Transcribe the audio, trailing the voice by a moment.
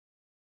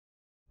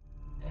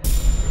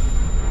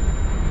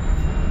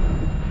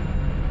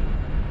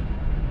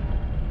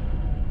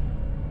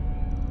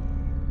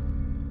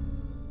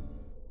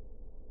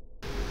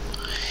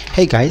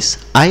Hey guys,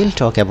 I'll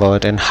talk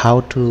about and how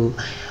to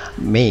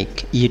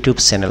make YouTube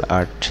channel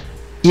art.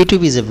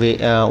 YouTube is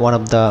one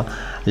of the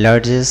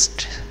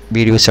largest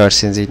video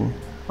search engine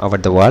over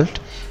the world.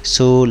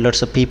 So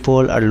lots of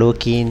people are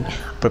looking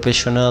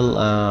professional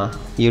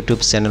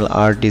YouTube channel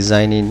art,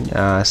 designing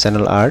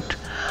channel art,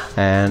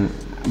 and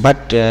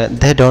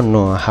they don't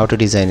know how to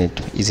design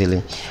it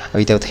easily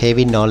without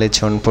heavy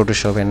knowledge on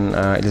Photoshop and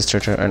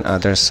Illustrator and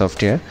other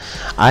software.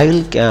 I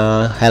will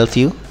help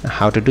you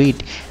how to do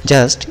it.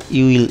 Just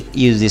you will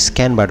use this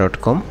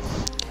canva.com.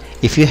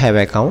 If you have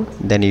account,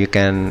 then you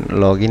can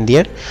log in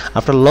there.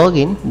 After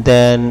login,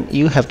 then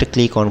you have to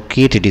click on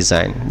create a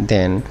design,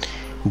 then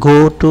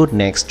go to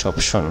next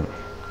option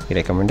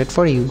recommended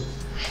for you.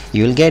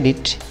 You will get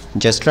it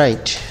just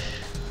right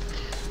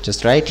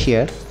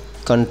here,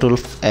 Control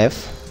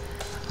F,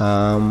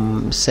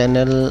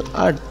 channel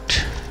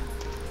art.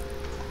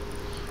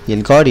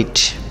 You'll got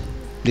it,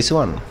 this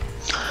one.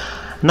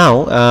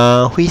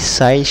 Now which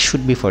size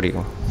should be for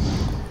you?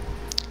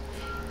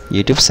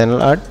 YouTube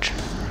channel art.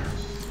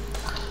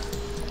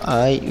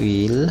 I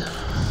will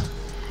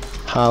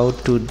how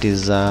to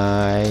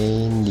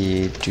design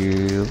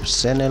YouTube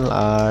channel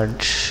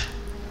art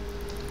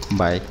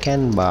by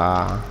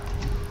Canva.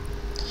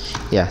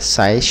 Yeah,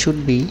 size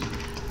should be,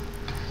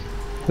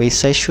 which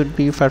size should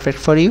be perfect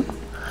for you?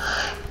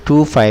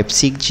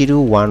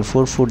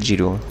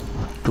 25601440,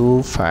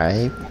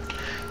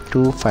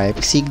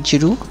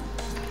 2560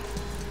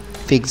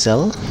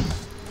 pixel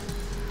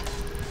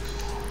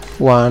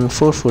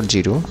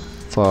 1440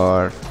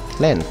 for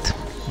length.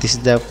 This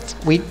is the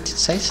width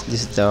size,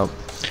 this is the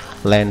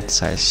length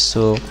size.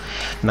 So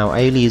now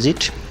I will use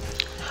it.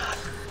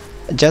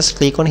 Just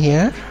click on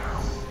here.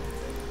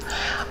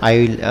 I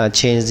will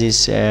change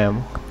this. I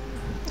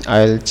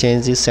will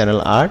change this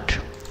channel art.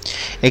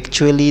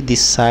 Actually,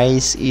 this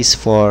size is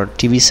for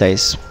TV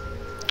size.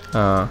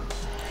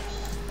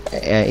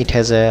 It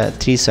has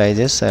three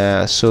sizes.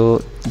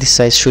 So this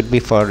size should be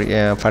for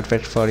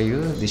perfect for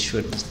you. This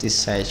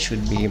size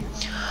should be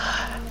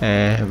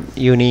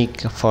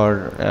unique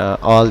for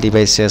all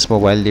devices,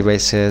 mobile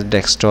devices,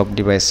 desktop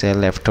devices,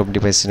 laptop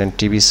devices, and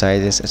TV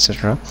sizes,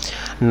 etc.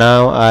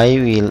 Now I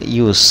will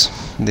use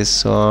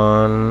this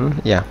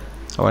one. Yeah,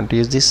 I want to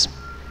use this.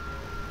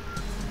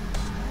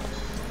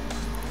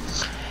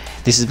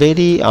 This is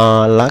very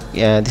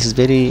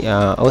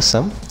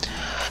awesome,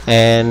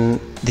 and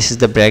this is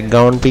the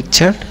background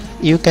picture.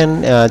 You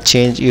can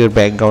change your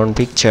background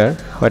picture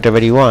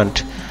whatever you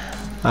want,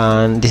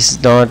 and this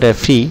is not a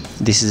free,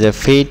 this is a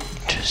paid.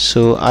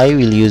 So I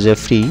will use a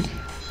free.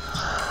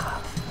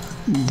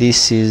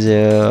 This is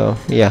a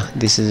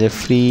this is a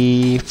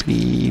free.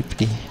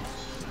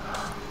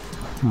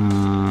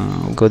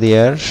 Go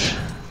there.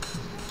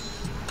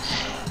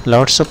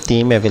 Lots of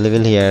theme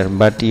available here,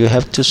 but you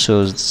have to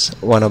choose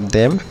one of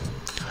them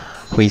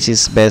which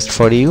is best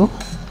for you.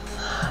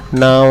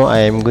 Now I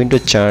am going to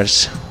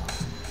charge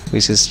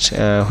which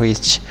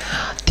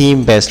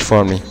theme best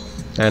for me,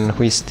 and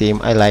which theme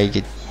I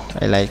like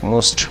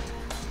most.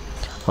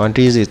 I want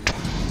to use it.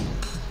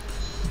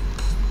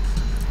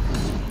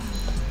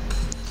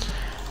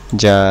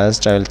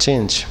 Just I will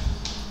change.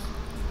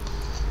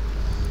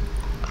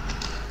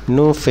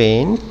 No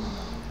pain.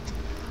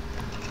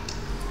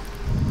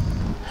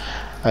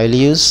 I will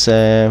use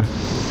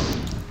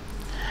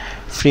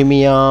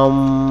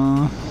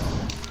freemium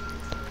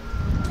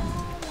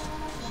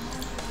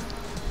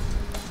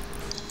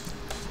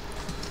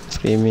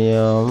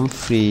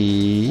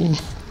free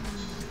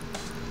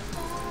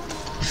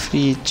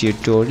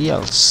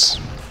tutorials.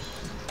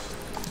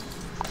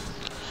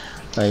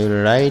 I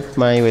will write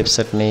my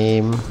website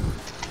name,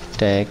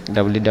 tag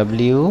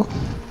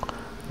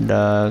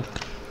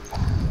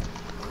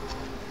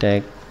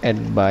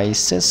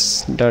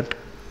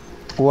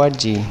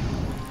www.techadvices.org.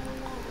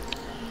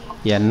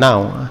 Yeah,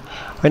 now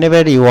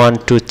whenever you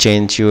want to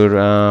change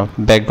your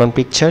background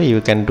picture,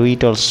 you can do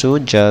it also.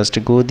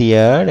 Just go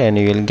there and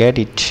you will get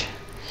it.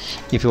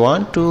 If you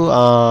want to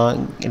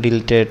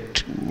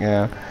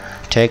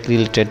tech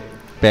related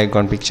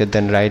background picture,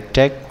 then write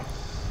tag.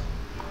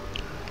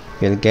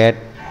 You'll get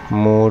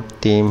more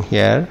theme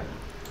here,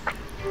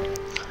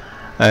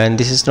 and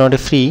this is not a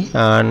free,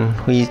 and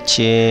which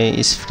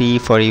is free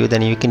for you,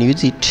 then you can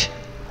use it.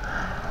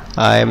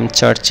 I am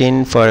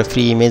searching for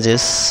free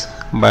images,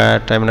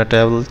 but I'm not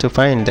able to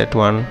find that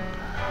one.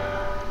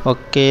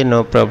 Okay,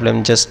 no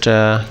problem, just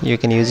you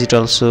can use it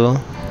also.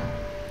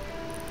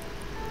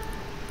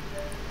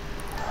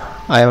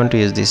 I want to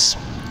use this.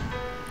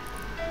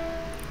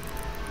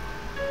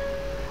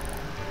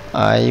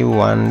 I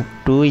want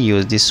to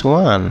use this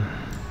one.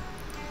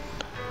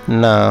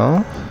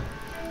 Now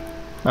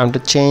I want to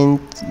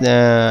change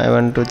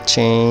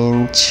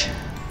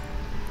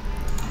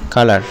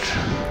color.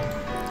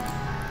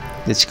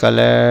 This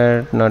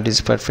color not is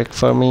perfect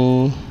for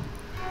me.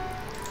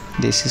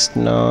 This is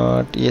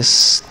not.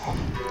 Yes,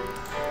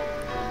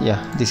 yeah,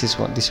 this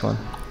one.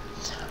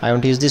 I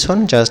want to use this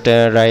one. Just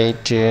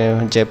write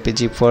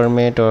JPG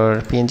format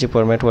or PNG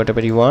format,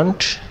 whatever you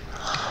want.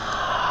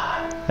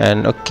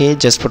 And okay,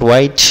 just put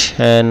white.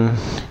 And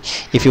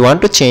if you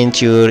want to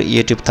change your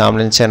YouTube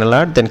thumbnail channel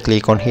art, then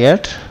click on here.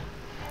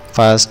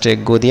 First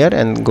go there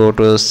and go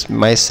to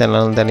my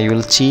channel, then you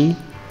will see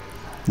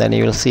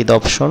the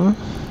option,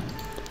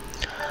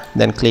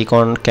 then click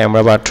on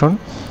camera button.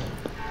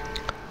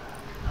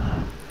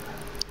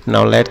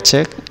 Now let's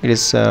check it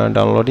is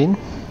downloading.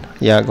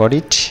 Yeah, got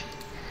it.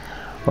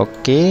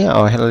 Okay,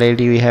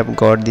 already we have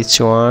got this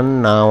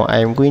one. Now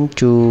I'm going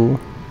to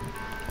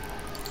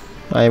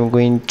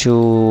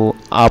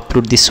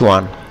upload this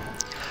one.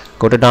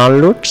 Go to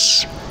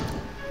downloads.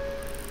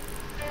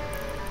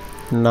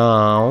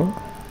 Now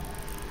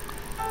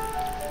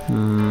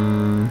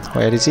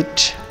where is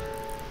it?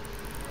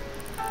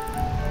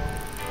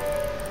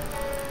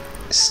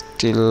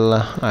 Still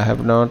I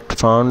have not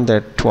found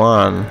that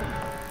one.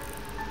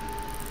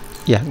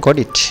 Yeah, got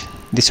it,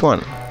 this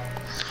one.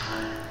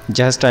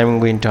 Just I'm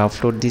going to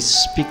upload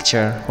this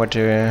picture,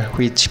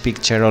 which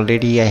picture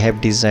already I have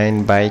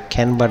designed by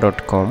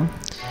canva.com.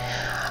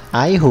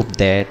 I hope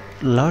that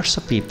lots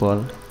of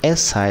people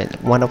aside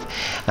one of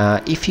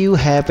if you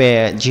have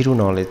a zero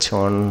knowledge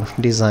on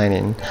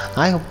designing,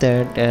 I hope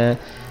that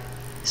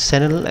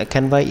channel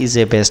Canva is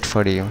a best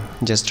for you.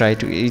 Just try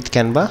to use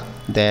Canva,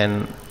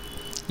 then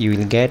you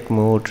will get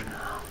more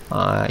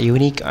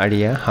unique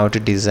idea how to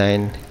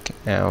design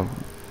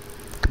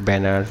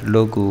banner,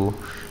 logo,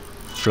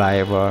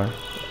 flyover,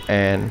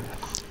 and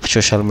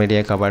social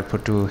media cover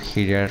photo,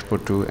 header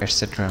photo,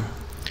 etc.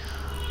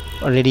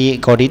 Already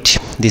got it.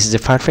 This is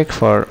perfect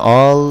for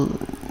all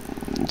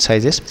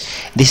sizes.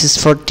 This is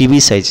for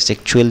TV sizes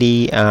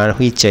actually,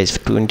 which size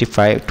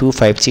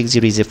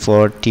 2560 is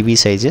for TV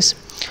sizes.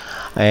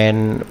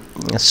 And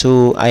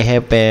so I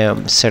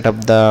have set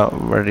up the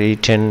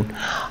written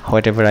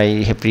whatever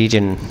I have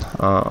written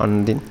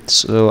on the,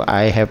 so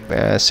I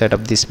have set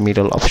up this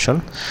middle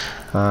option,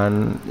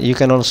 and you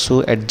can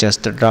also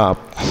adjust the drop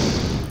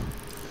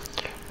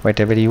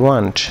whatever you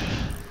want.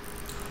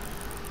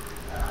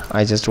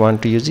 I just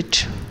want to use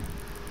it.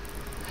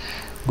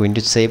 Going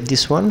to save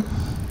this one.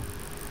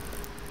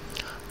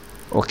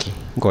 Okay,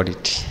 got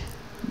it.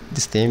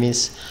 This theme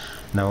is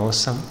now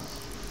awesome,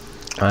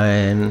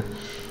 and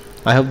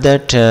I hope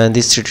that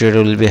this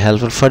tutorial will be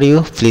helpful for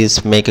you.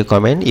 Please make a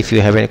comment if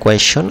you have any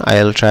question.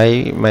 I'll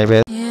try my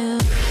best.